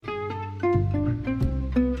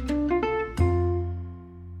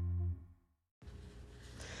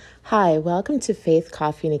Hi, welcome to Faith,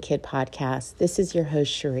 Coffee, and a Kid podcast. This is your host,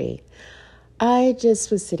 Cherie. I just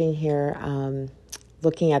was sitting here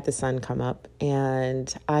looking at the sun come up,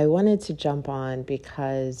 and I wanted to jump on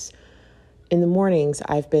because in the mornings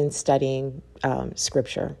I've been studying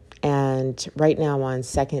scripture, and right now I'm on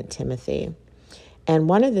 2 Timothy. And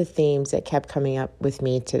one of the themes that kept coming up with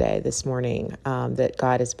me this morning, that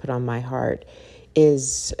God has put on my heart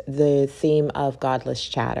is the theme of godless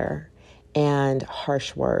chatter and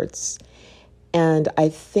harsh words. And I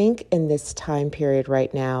think in this time period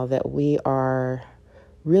right now that we are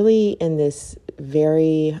really in this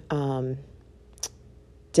very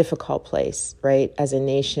difficult place, right? As a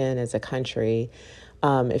nation, as a country,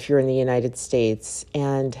 if you're in the United States,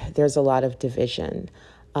 and there's a lot of division.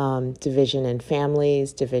 Division in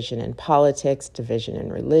families, division in politics, division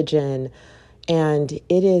in religion. And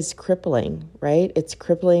it is crippling, right? It's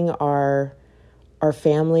crippling our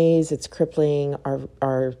families, it's crippling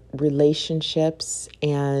our relationships,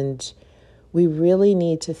 and we really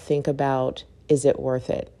need to think about, is it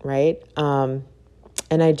worth it, right? And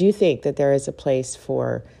I do think that there is a place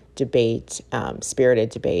for debate,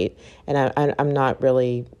 spirited debate, and I'm not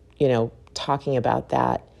really, talking about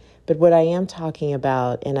that. But what I am talking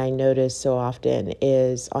about, and I notice so often,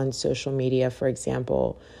 is on social media, for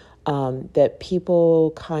example, that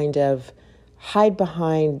people kind of hide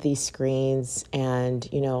behind these screens and,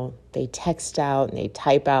 they text out and they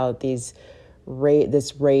type out this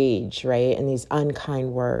rage, right? And these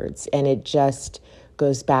unkind words. And it just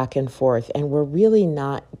goes back and forth. And we're really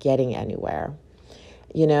not getting anywhere,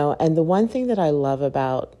 And the one thing that I love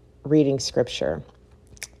about reading scripture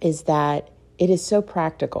is that it is so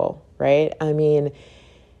practical, right? I mean,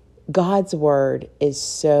 God's word is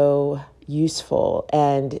so useful.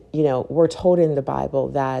 And, we're told in the Bible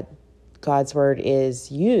that God's word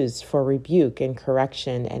is used for rebuke and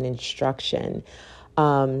correction and instruction.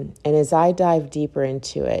 And as I dive deeper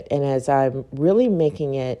into it, and as I'm really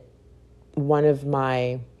making it one of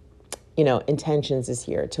my, intentions this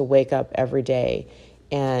year to wake up every day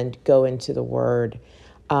and go into the word,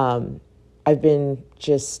 I've been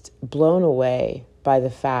just blown away by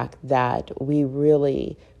the fact that we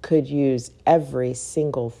really could use every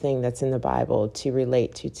single thing that's in the Bible to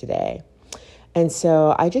relate to today. And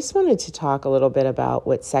so I just wanted to talk a little bit about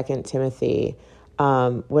what 2 Timothy,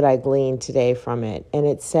 what I gleaned today from it. And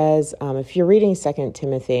it says, if you're reading 2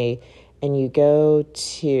 Timothy and you go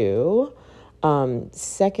to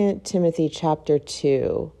 2 Timothy chapter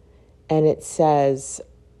 2, and it says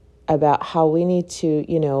about how we need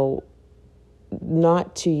to,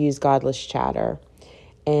 not to use godless chatter.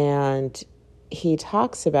 And he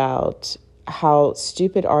talks about how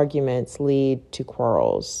stupid arguments lead to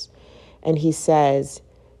quarrels. And he says,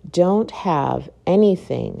 don't have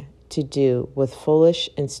anything to do with foolish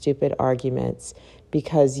and stupid arguments,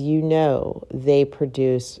 because they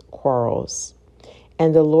produce quarrels.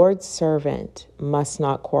 And the Lord's servant must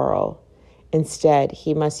not quarrel. Instead,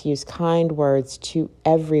 he must use kind words to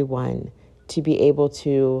everyone to be able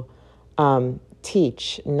to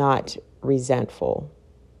teach, not resentful.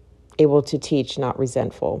 Able to teach, not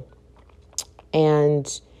resentful.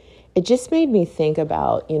 And it just made me think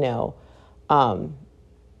about,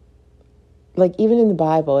 like even in the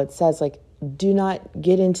Bible, it says do not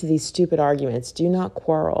get into these stupid arguments. Do not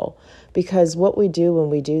quarrel. Because what we do when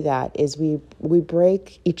we do that is we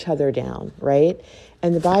break each other down, right?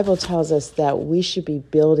 And the Bible tells us that we should be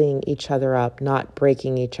building each other up, not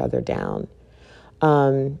breaking each other down.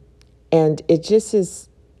 And it just is,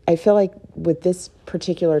 I feel like with this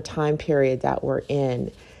particular time period that we're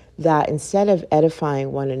in, that instead of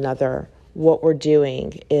edifying one another, what we're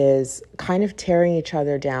doing is kind of tearing each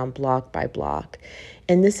other down block by block.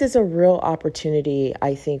 And this is a real opportunity,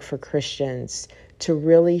 I think, for Christians to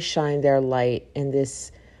really shine their light in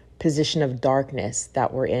this position of darkness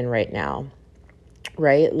that we're in right now,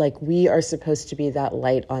 right? Like we are supposed to be that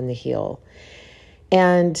light on the hill.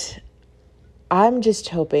 And I'm just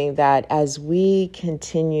hoping that as we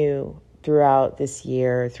continue throughout this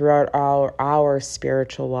year, throughout our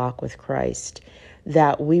spiritual walk with Christ,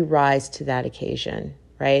 that we rise to that occasion,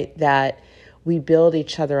 right? That we build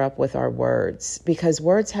each other up with our words, because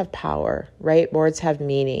words have power, right? Words have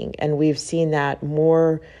meaning. And we've seen that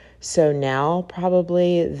more so now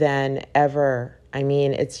probably than ever. I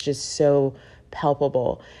mean, it's just so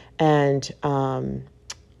palpable. And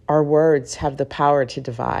our words have the power to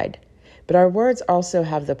divide, but our words also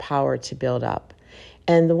have the power to build up.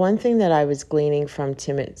 And the one thing that I was gleaning from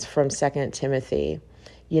 2 Timothy,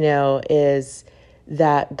 is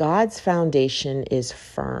that God's foundation is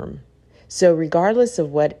firm. So regardless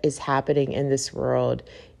of what is happening in this world,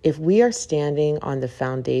 if we are standing on the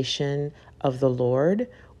foundation of the Lord,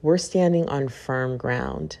 we're standing on firm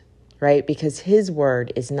ground, right? Because his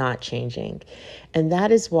word is not changing. And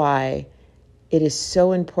that is why it is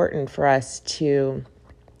so important for us to,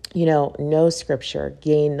 know scripture,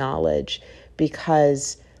 gain knowledge,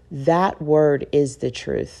 because that word is the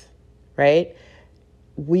truth, right?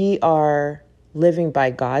 We are living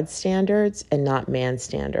by God's standards and not man's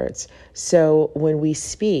standards. So when we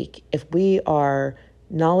speak, if we are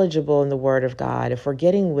knowledgeable in the word of God, if we're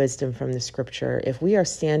getting wisdom from the scripture, if we are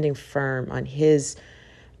standing firm on his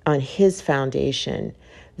foundation,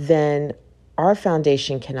 then our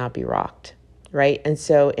foundation cannot be rocked, right? And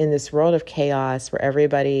so in this world of chaos where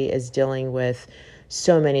everybody is dealing with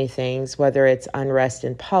so many things, whether it's unrest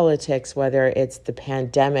in politics, whether it's the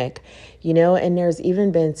pandemic, and there's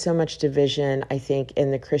even been so much division, I think,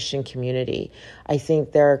 in the Christian community. I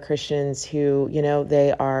think there are Christians who,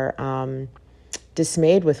 they are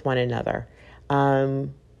dismayed with one another,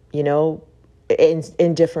 in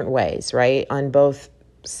different ways, right? On both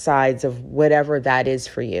sides of whatever that is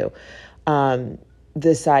for you.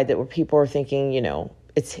 The side that where people are thinking,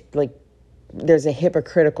 it's like there's a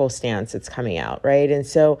hypocritical stance that's coming out, right? And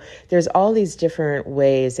so there's all these different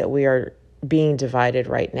ways that we are being divided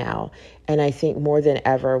right now. And I think more than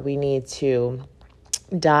ever, we need to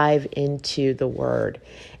dive into the word.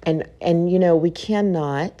 And we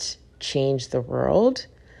cannot change the world.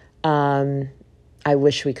 I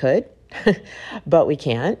wish we could, but we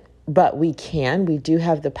can't. But we can. We do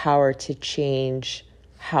have the power to change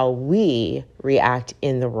how we react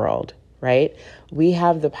in the world, right? We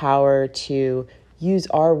have the power to use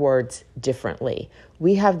our words differently.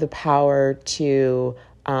 We have the power to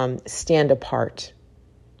stand apart.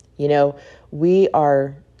 We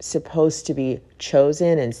are supposed to be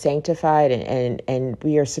chosen and sanctified, and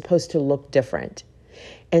we are supposed to look different.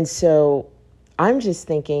 And so I'm just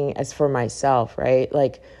thinking, as for myself, right?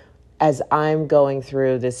 Like, as I'm going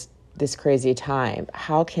through this crazy time,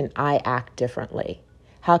 how can I act differently?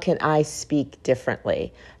 How can I speak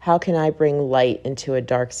differently? How can I bring light into a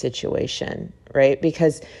dark situation, right?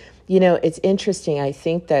 Because, it's interesting. I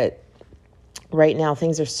think that right now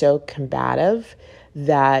things are so combative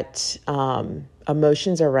that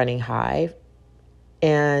emotions are running high,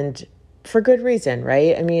 and for good reason,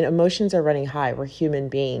 right? I mean, emotions are running high. We're human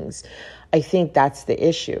beings. I think that's the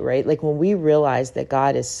issue, right? Like when we realize that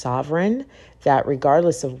God is sovereign, that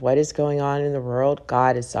regardless of what is going on in the world,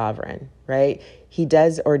 God is sovereign, right? He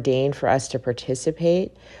does ordain for us to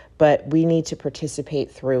participate, but we need to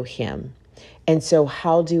participate through him. And so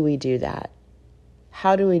how do we do that?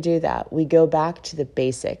 How do we do that? We go back to the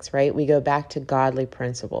basics, right? We go back to godly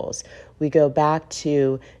principles. We go back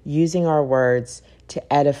to using our words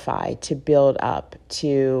to edify, to build up,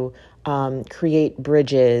 to create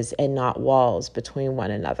bridges and not walls between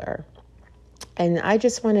one another. And I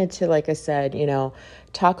just wanted to, like I said,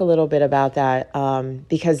 talk a little bit about that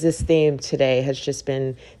because this theme today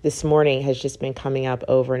this morning has just been coming up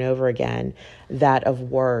over and over again, that of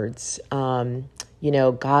words,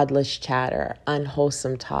 godless chatter,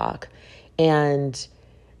 unwholesome talk. And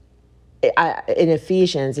in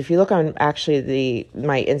Ephesians, if you look on actually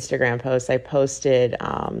my Instagram post, I posted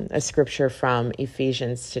a scripture from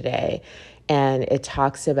Ephesians today, and it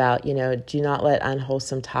talks about, do not let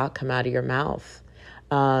unwholesome talk come out of your mouth.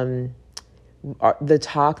 The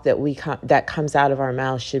talk that comes out of our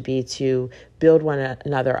mouth should be to build one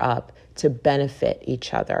another up, to benefit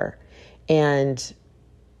each other. And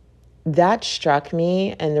that struck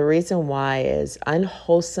me, and the reason why is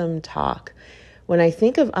unwholesome talk. When I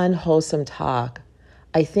think of unwholesome talk,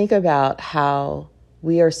 I think about how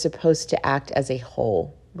we are supposed to act as a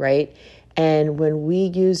whole, right? And when we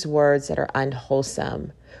use words that are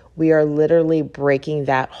unwholesome, we are literally breaking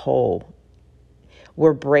that whole.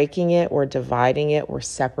 We're breaking it, we're dividing it, we're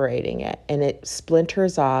separating it, and it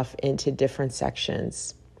splinters off into different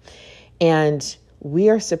sections. And we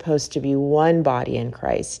are supposed to be one body in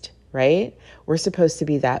Christ, right? We're supposed to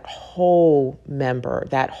be that whole member,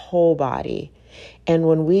 that whole body. And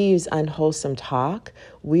when we use unwholesome talk,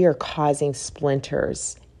 we are causing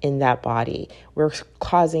splinters in that body. We're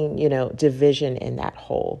causing, division in that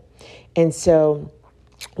whole. And so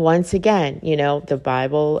once again, the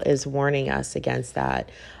Bible is warning us against that.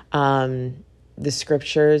 The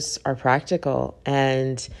scriptures are practical,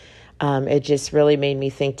 and it just really made me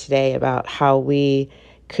think today about how we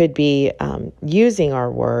could be using our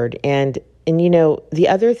word. And the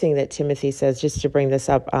other thing that Timothy says, just to bring this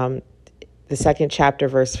up, the 2nd chapter,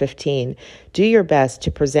 verse 15, do your best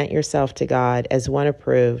to present yourself to God as one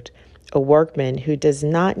approved, a workman who does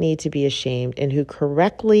not need to be ashamed and who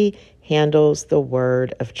correctly handles the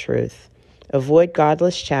word of truth. Avoid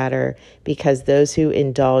godless chatter because those who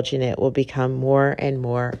indulge in it will become more and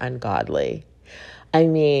more ungodly. I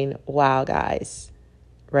mean, wow, guys,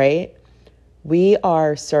 right? We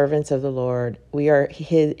are servants of the Lord. We are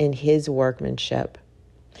in his workmanship.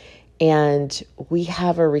 And we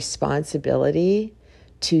have a responsibility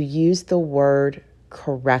to use the word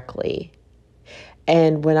correctly.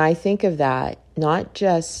 And when I think of that, not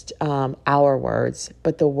just our words,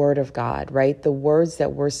 but the word of God, right? The words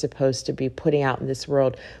that we're supposed to be putting out in this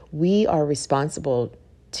world, we are responsible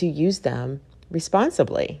to use them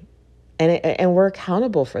responsibly. And we're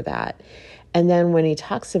accountable for that. And then when he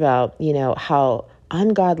talks about, how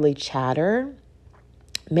ungodly chatter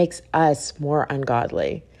makes us more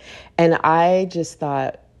ungodly. And I just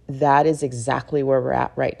thought that is exactly where we're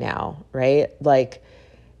at right now, right? Like,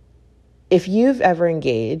 if you've ever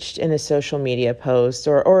engaged in a social media post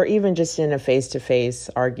or even just in a face-to-face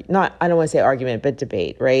I don't want to say argument, but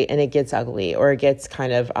debate, right? And it gets ugly or it gets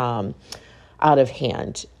kind of out of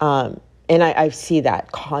hand. And I see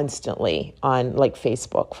that constantly on like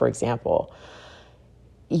Facebook, for example.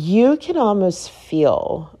 You can almost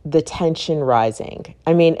feel the tension rising.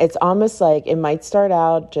 I mean, it's almost like it might start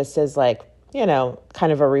out just as like,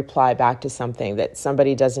 kind of a reply back to something that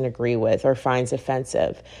somebody doesn't agree with or finds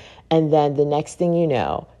offensive. And then the next thing you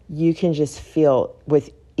know, you can just feel with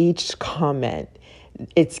each comment,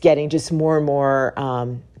 it's getting just more and more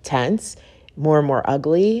tense, more and more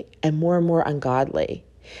ugly, and more ungodly.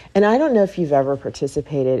 And I don't know if you've ever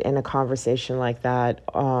participated in a conversation like that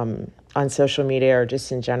on social media or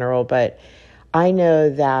just in general, but I know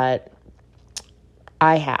that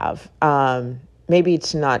I have. Maybe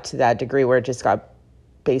it's not to that degree where it just got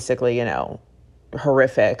basically,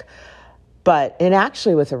 horrific, but and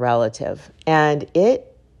actually with a relative. And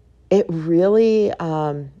it really,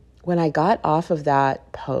 when I got off of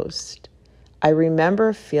that post, I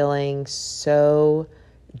remember feeling so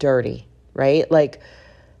dirty, right? Like,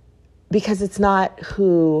 because it's not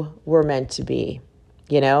who we're meant to be,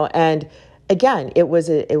 and again, it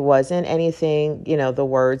wasn't anything, the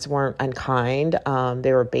words weren't unkind.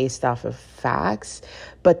 They were based off of facts,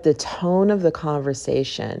 but the tone of the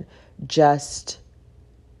conversation just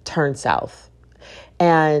turned south.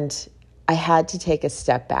 And I had to take a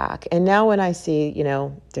step back. And now when I see,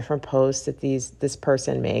 different posts that this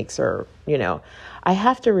person makes or, I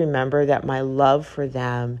have to remember that my love for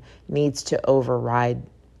them needs to override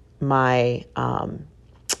my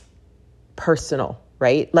personal,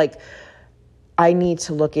 right? Like, I need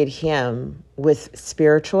to look at him with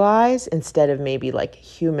spiritual eyes instead of maybe like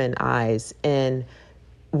human eyes and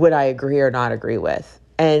would I agree or not agree with.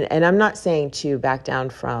 And I'm not saying to back down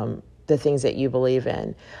from the things that you believe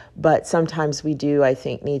in, but sometimes we do, I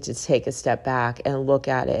think, need to take a step back and look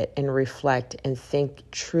at it and reflect and think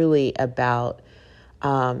truly about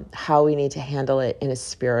how we need to handle it in a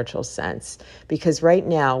spiritual sense. Because right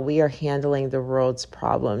now we are handling the world's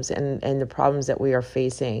problems and the problems that we are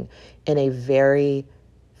facing in a very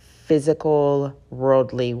physical,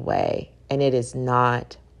 worldly way. And it is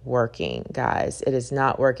not working, guys. It is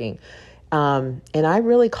not working. And I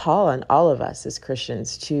really call on all of us as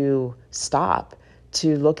Christians to stop,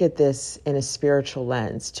 to look at this in a spiritual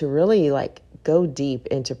lens, to really like go deep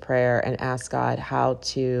into prayer and ask God how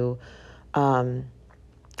to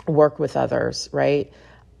work with others, right?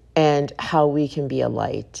 And how we can be a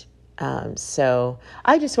light. So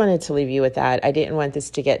I just wanted to leave you with that. I didn't want this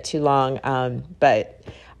to get too long, but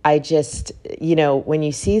I just, when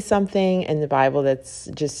you see something in the Bible that's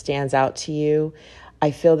just stands out to you, I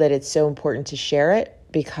feel that it's so important to share it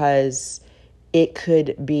because it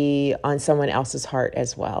could be on someone else's heart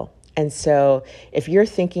as well. And so if you're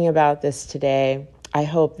thinking about this today, I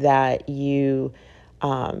hope that you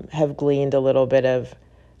have gleaned a little bit of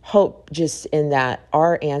hope just in that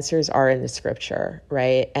our answers are in the scripture,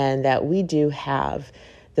 right? And that we do have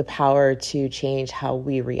the power to change how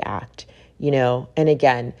we react, And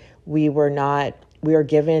again, we are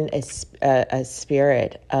given a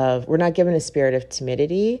spirit of, we're not given a spirit of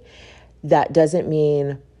timidity. That doesn't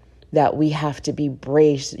mean that we have to be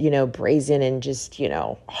brazen and just,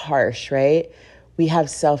 harsh, right? We have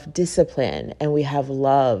self-discipline and we have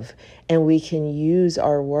love and we can use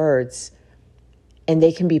our words and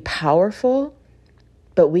they can be powerful,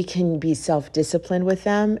 but we can be self-disciplined with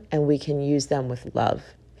them and we can use them with love.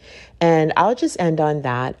 And I'll just end on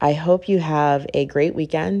that. I hope you have a great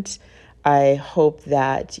weekend. I hope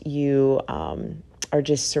that you are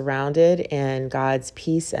just surrounded in God's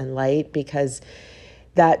peace and light, because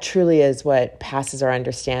that truly is what passes our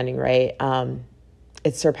understanding, right?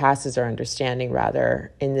 It surpasses our understanding,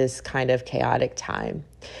 rather, in this kind of chaotic time.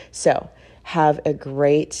 So Have a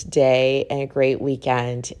great day and a great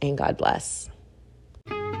weekend, and God bless.